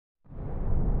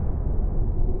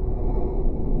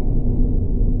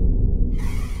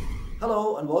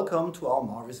Hello and welcome to our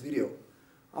MARWIS video.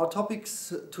 Our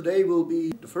topics today will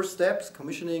be the first steps,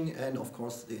 commissioning and of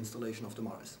course the installation of the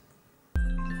MARWIS.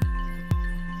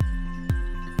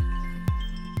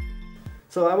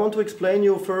 So I want to explain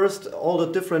you first all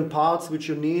the different parts which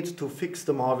you need to fix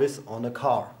the MARWIS on a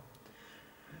car.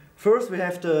 First we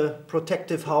have the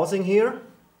protective housing here.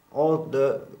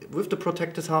 With the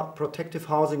protective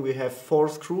housing we have 4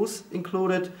 screws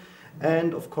included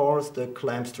and of course the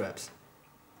clamp straps.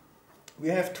 We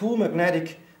have 2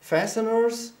 magnetic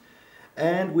fasteners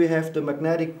and we have the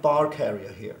magnetic bar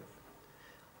carrier here.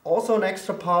 Also an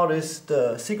extra part is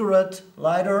the cigarette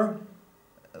lighter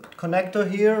connector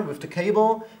here with the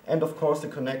cable and of course the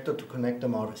connector to connect the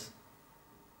MARWIS.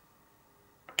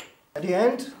 At the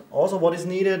end, also what is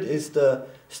needed is the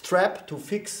strap to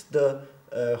fix the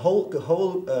whole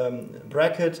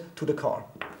bracket to the car.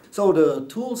 So the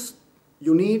tools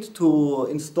you need to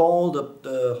install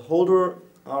the holder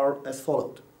are as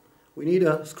followed. We need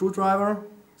a screwdriver,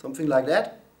 something like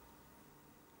that.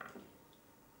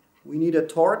 We need a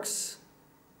Torx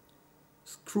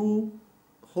screw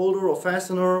holder or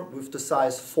fastener with the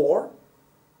size 4.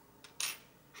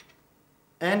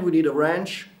 And we need a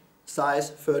wrench size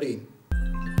 13.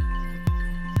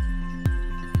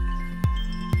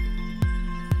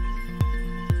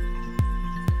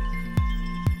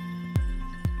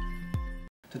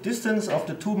 The distance of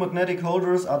the 2 magnetic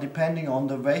holders are depending on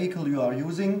the vehicle you are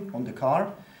using on the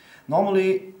car.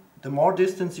 Normally, the more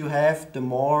distance you have, the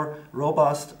more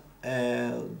robust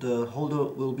the holder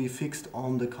will be fixed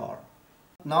on the car.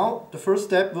 Now, the first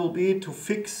step will be to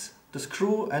fix the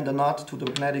screw and the nut to the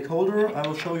magnetic holder. I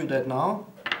will show you that now.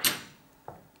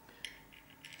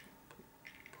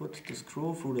 Put the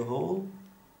screw through the hole.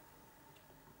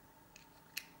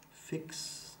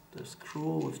 Fix the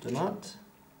screw with the nut.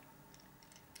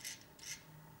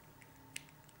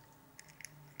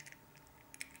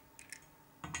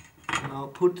 Now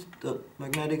put the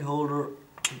magnetic holder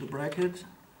in the bracket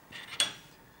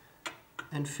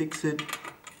and fix it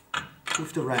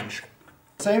with the wrench.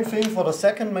 Same thing for the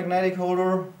second magnetic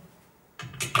holder.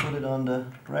 Put it on the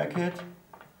bracket,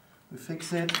 we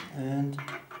fix it and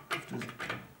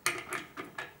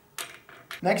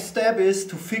next step is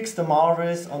to fix the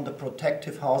MARWIS on the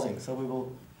protective housing. So we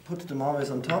will put the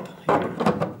MARWIS on top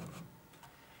here.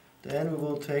 Then we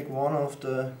will take one of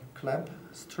the clamp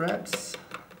straps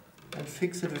and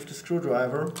fix it with the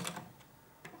screwdriver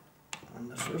on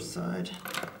the first side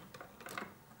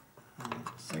and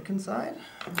the second side.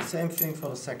 And the same thing for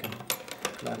the second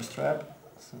clamp strap.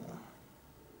 So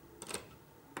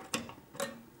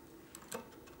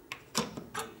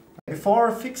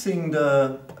before fixing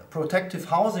the protective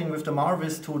housing with the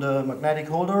MARWIS to the magnetic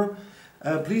holder,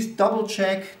 please double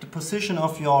check the position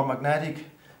of your magnetic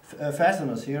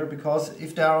fasteners here, because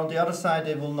if they are on the other side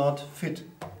they will not fit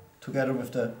together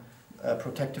with the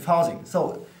protective housing.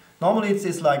 So normally it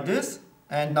is like this,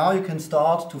 and now you can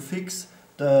start to fix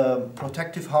the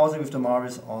protective housing with the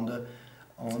MARWIS on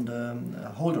the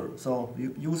holder. So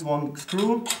you use one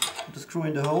screw, put the screw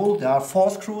in the hole. There are 4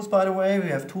 screws, by the way. We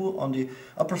have 2 on the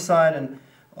upper side and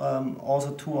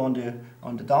also 2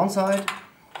 on the downside.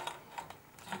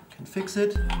 You can fix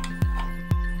it.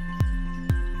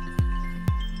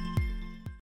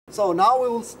 So now we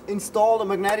will install the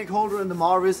magnetic holder and the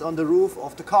MARWIS on the roof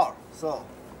of the car. So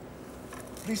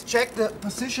please check the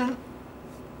position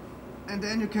and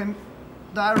then you can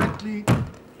directly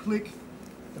click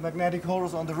the magnetic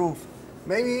holders on the roof.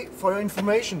 Maybe for your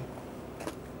information,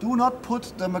 do not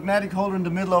put the magnetic holder in the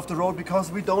middle of the road, because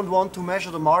we don't want to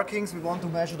measure the markings, we want to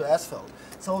measure the asphalt.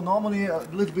 So normally a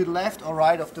little bit left or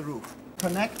right of the roof.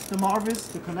 Connect the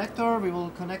MARWIS, the connector. We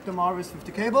will connect the MARWIS with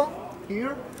the cable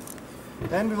here.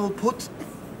 Then we will put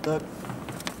the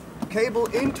cable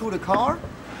into the car.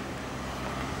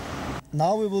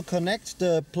 Now we will connect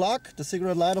the plug, the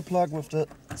cigarette lighter plug, with the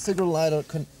cigarette lighter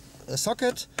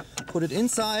socket, put it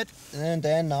inside, and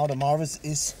then now the MARWIS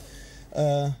is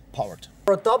powered.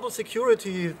 For a double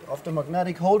security of the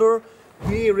magnetic holder,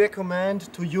 we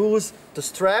recommend to use the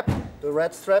strap, the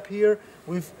red strap here,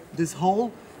 with this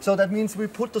hole. So that means we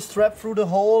put the strap through the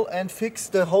hole and fix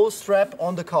the whole strap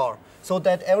on the car, so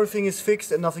that everything is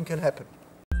fixed and nothing can happen.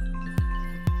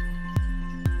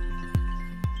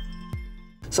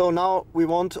 So now we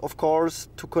want, of course,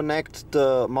 to connect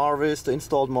the MARWIS, the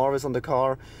installed MARWIS on the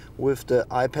car, with the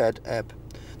iPad app.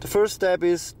 The first step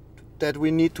is that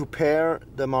we need to pair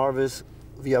the MARWIS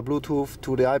via Bluetooth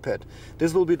to the iPad.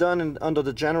 This will be done under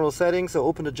the general settings. So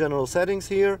open the general settings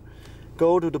here,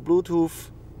 go to the Bluetooth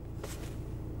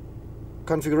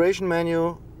configuration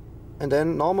menu, and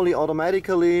then normally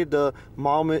automatically the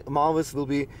MARWIS will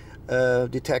be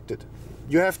detected.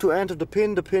 you have to enter the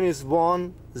pin. The pin is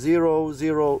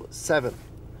 1007.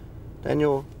 Then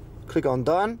you click on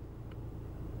done,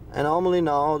 and normally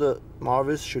now the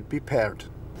MARWIS should be paired.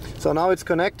 So now it's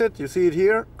connected, you see it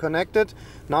here, connected.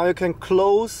 Now you can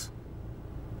close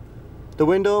the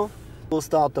window. We'll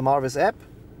start the MARWIS app,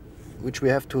 which we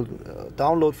have to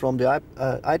download from the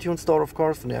iTunes store, of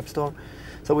course, from the App Store.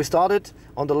 So we started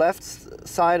on the left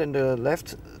side, in the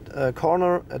left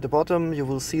corner at the bottom you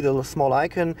will see the small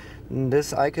icon, and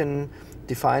this icon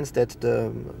defines that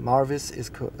the MARWIS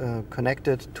is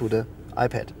connected to the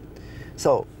iPad.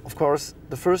 So of course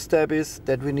the first step is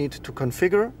that we need to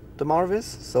configure the MARWIS.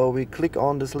 So we click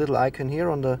on this little icon here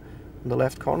on the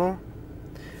left corner.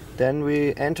 Then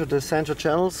we enter the Sensor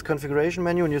Channels configuration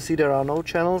menu, and you see there are no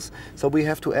channels, so we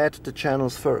have to add the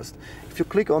channels first. If you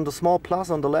click on the small plus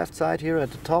on the left side here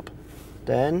at the top,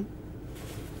 then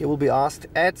you will be asked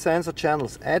add sensor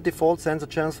channels, add default sensor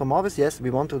channels for MARWIS. Yes, we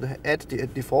want to add the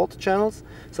default channels,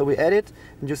 so we add it,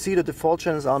 and you see the default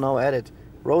channels are now added.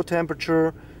 Road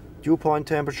temperature, dew point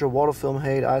temperature, water film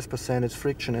height, ice percentage,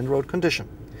 friction, and road condition.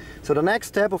 So the next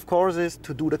step, of course, is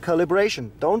to do the calibration.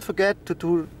 Don't forget to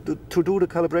do the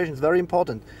calibration. It's very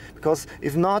important, because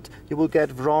if not, you will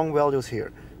get wrong values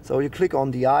here. So you click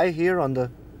on the eye here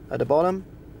at the bottom.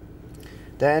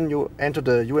 Then you enter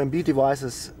the UMB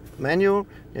devices menu,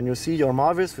 and you see your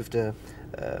MARWIS with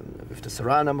the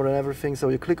serial number and everything. So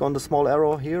you click on the small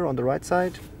arrow here on the right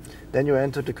side. Then you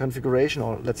enter the configuration,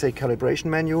 or let's say calibration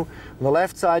menu. On the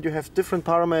left side you have different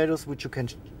parameters which you can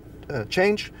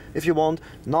change if you want.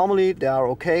 Normally they are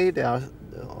okay, the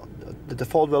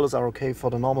default values are okay for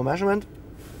the normal measurement.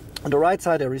 On the right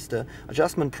side there is the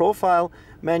adjustment profile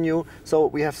menu. So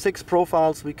we have 6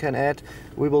 profiles we can add.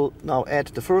 We will now add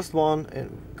the first one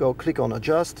and go click on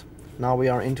adjust. Now we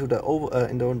are into the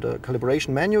calibration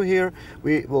menu here.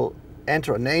 We will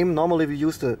enter a name. Normally we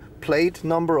use the plate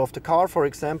number of the car, for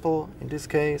example, in this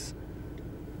case.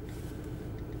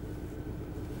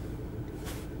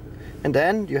 And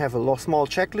then you have a small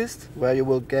checklist where you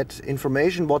will get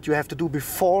information what you have to do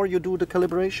before you do the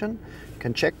calibration. You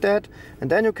can check that, and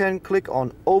then you can click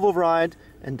on override,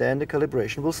 and then the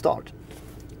calibration will start.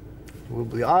 You will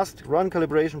be asked run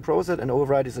calibration process and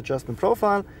override this adjustment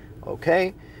profile.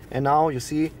 Okay, and now you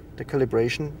see the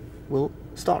calibration will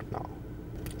start now.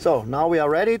 So now we are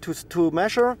ready to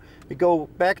measure. We go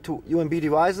back to UMB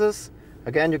devices.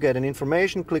 Again, you get an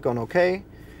information, click on OK.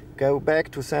 Go back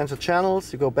to sensor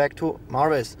channels, you go back to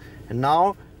MARWIS. And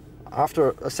now,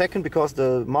 after a second, because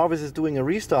the MARWIS is doing a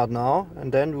restart now,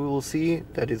 and then we will see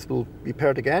that it will be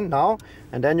paired again now,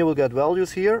 and then you will get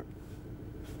values here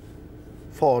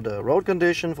for the road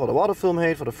condition, for the water film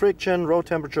height, for the friction, road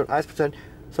temperature, ice percent.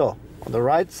 So on the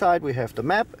right side we have the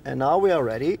map, and now we are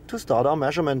ready to start our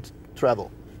measurement travel.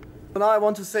 So now I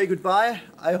want to say goodbye.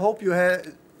 I hope you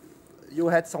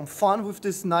had some fun with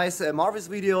this nice MARWIS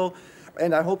video,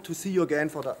 and I hope to see you again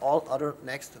for all other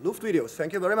next Luft videos.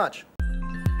 Thank you very much.